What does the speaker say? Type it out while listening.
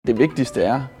Det vigtigste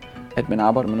er, at man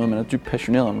arbejder med noget, man er dybt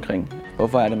passioneret omkring.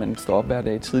 Hvorfor er det, man står op hver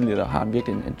dag tidligt og har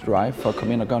virkelig en drive for at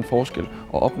komme ind og gøre en forskel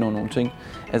og opnå nogle ting?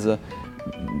 Altså,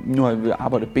 nu har vi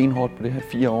arbejdet benhårdt på det her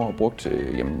 4 år og brugt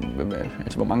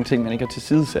hvor mange ting, man ikke har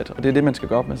tilsidesat. Og det er det, man skal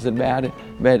gøre op med sig selv. Hvad er det?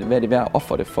 Hvad er det værd at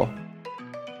ofre det for?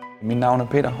 Mit navn er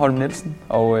Peter Holm Nielsen,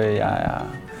 og jeg er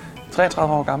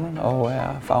 33 år gammel og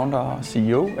er founder og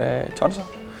CEO af Tonser.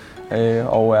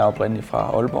 Og er oprindelig fra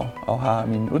Aalborg og har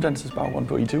min uddannelsesbaggrund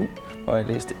på ITU, hvor jeg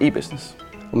læste e-business.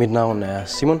 Mit navn er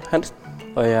Simon Hansen,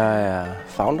 og jeg er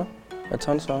founder af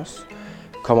Tonser også.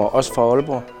 Kommer også fra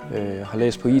Aalborg, har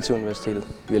læst på IT-universitetet.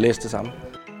 Vi har læst det samme.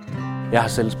 Jeg har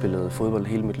selv spillet fodbold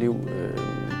hele mit liv.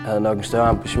 Havde nok en større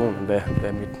ambition, end hvad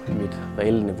mit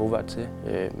reelle niveau var til.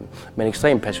 Men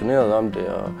ekstremt passioneret om det,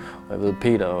 og jeg ved,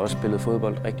 Peter har også spillet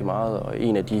fodbold rigtig meget. Og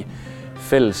en af de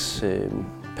fælles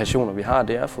passioner, vi har,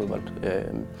 det er fodbold.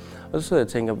 Og så sidder jeg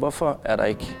og tænker, hvorfor er der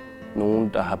ikke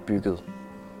nogen, der har bygget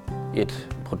et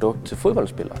produkt til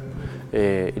fodboldspillere?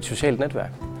 Et socialt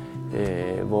netværk,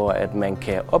 hvor at man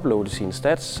kan uploade sine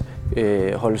stats,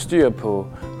 holde styr på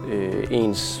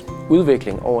ens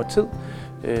udvikling over tid.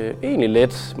 Egentlig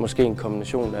let, måske en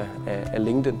kombination af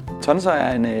LinkedIn. Tonser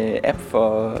er en app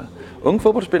for unge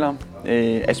fodboldspillere,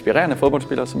 aspirerende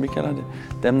fodboldspillere, som vi kalder det.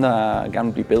 Dem, der gerne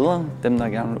vil blive bedre, dem, der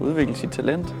gerne vil udvikle sit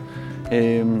talent,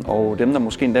 og dem, der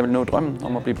måske endda vil nå drømmen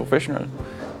om at blive professionel,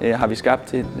 har vi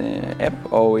skabt en app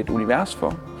og et univers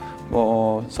for,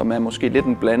 som er måske lidt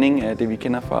en blanding af det, vi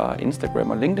kender fra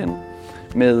Instagram og LinkedIn,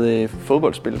 med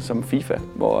fodboldspil som FIFA,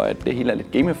 hvor det hele er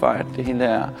lidt gamified. Det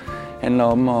hele handler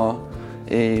om at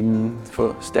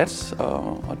få stats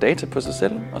og data på sig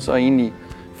selv, og så egentlig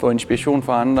få inspiration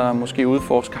fra andre, måske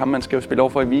udforske ham, man skal jo spille over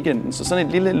for i weekenden. Så sådan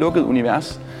et lille lukket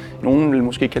univers. Nogen vil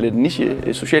måske kalde det et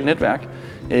niche socialt netværk.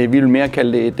 Vi vil mere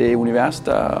kalde det et univers,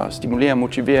 der stimulerer,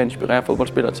 motiverer og inspirerer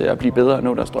fodboldspillere til at blive bedre og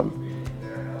nå deres drøm.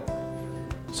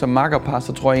 Som makkerpar,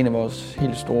 så tror jeg, en af vores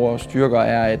helt store styrker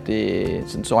er, at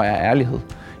så er ærlighed.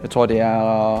 Jeg tror, det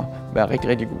er at være rigtig,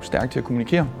 rigtig stærk til at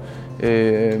kommunikere.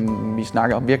 Vi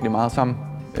snakker virkelig meget sammen.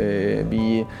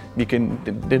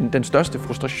 Den største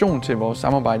frustration til vores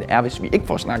samarbejde er, hvis vi ikke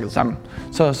får snakket sammen.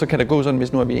 Så kan det gå sådan,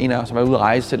 hvis nu er vi en af os, som er ude at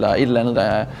rejse, eller et eller andet,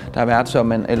 der er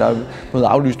været, eller måde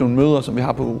at aflyse nogle møder, som vi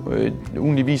har på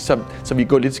ugentlig vis, så vi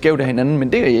går lidt skævt af hinanden.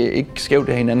 Men det er ikke skævt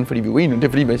af hinanden, fordi vi er uenige. Det er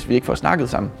fordi, hvis vi ikke får snakket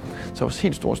sammen. Så vores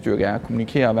helt store styrke er at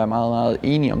kommunikere og være meget, meget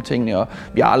enige om tingene. Og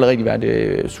vi har aldrig rigtig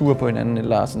været sure på hinanden,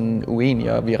 eller sådan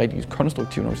uenige, og vi er rigtig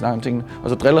konstruktive, når vi snakker om tingene. Og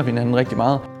så driller vi hinanden rigtig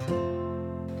meget.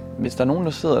 Hvis der er nogen,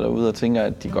 der sidder derude og tænker,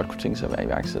 at de godt kunne tænke sig at være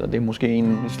iværksætter, det er måske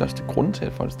en af de største grunde til,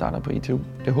 at folk starter på ITU.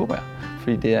 Det håber jeg,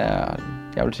 fordi det er,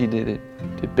 jeg vil sige, det er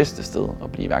det bedste sted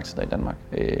at blive iværksætter i Danmark.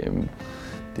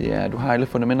 Du har alle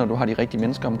fundamenter, du har de rigtige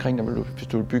mennesker omkring dig, hvis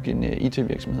du vil bygge en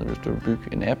IT-virksomhed, hvis du vil bygge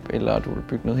en app, eller du vil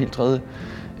bygge noget helt tredje.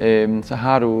 Så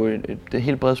har du det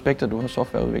helt brede spektrum. Du har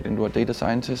softwareudvikling, du har data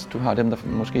scientist, du har dem, der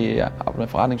måske arbejder med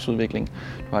forretningsudvikling,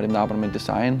 du har dem, der arbejder med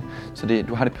design. Så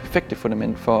du har det perfekte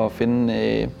fundament for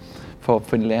at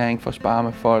finde læring, for at spare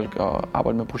med folk og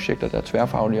arbejde med projekter, der er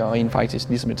tværfaglige og faktisk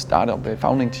ligesom et startup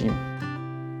founding team.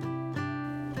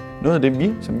 Noget af det,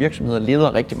 vi som virksomheder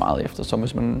leder rigtig meget efter, så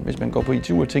hvis man går på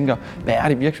ITU og tænker, hvad er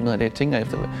det virksomheder, der tænker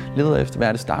efter, leder efter, hvad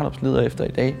er det startups leder efter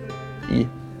i dag i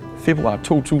februar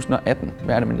 2018,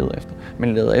 hvad er det, man leder efter?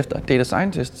 Man leder efter data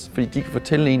scientists, fordi de kan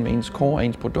fortælle en, hvad ens core og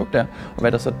ens produkt er, og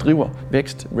hvad der så driver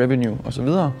vækst, revenue osv.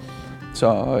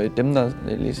 Så dem, der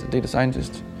læser data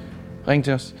scientist, ring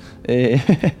til os.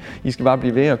 I skal bare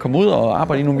blive ved at komme ud og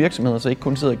arbejde i nogle virksomheder, så I ikke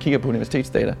kun sidder og kigger på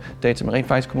universitetsdata, men rent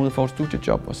faktisk komme ud og få et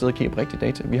studiejob og sidde og kigge på rigtig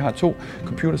data. Vi har 2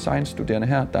 computer science studerende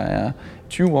her, der er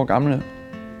 20 år gamle.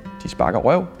 De sparker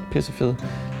røv, pissefede.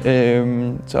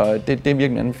 Så det er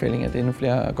virkelig en anbefaling, at endnu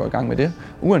flere går i gang med det.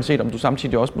 Uanset om du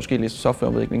samtidig også måske læser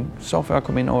softwareudvikling. Software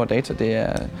kommer ind over data, det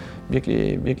er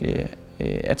virkelig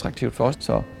attraktivt for os.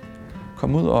 Så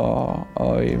kom ud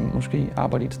og måske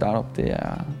arbejde i et startup.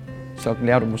 Så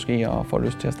lærer du måske at få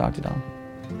lyst til at starte dit eget.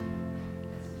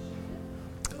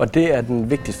 Og det er den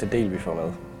vigtigste del, vi får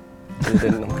med. Det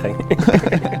er den omkring.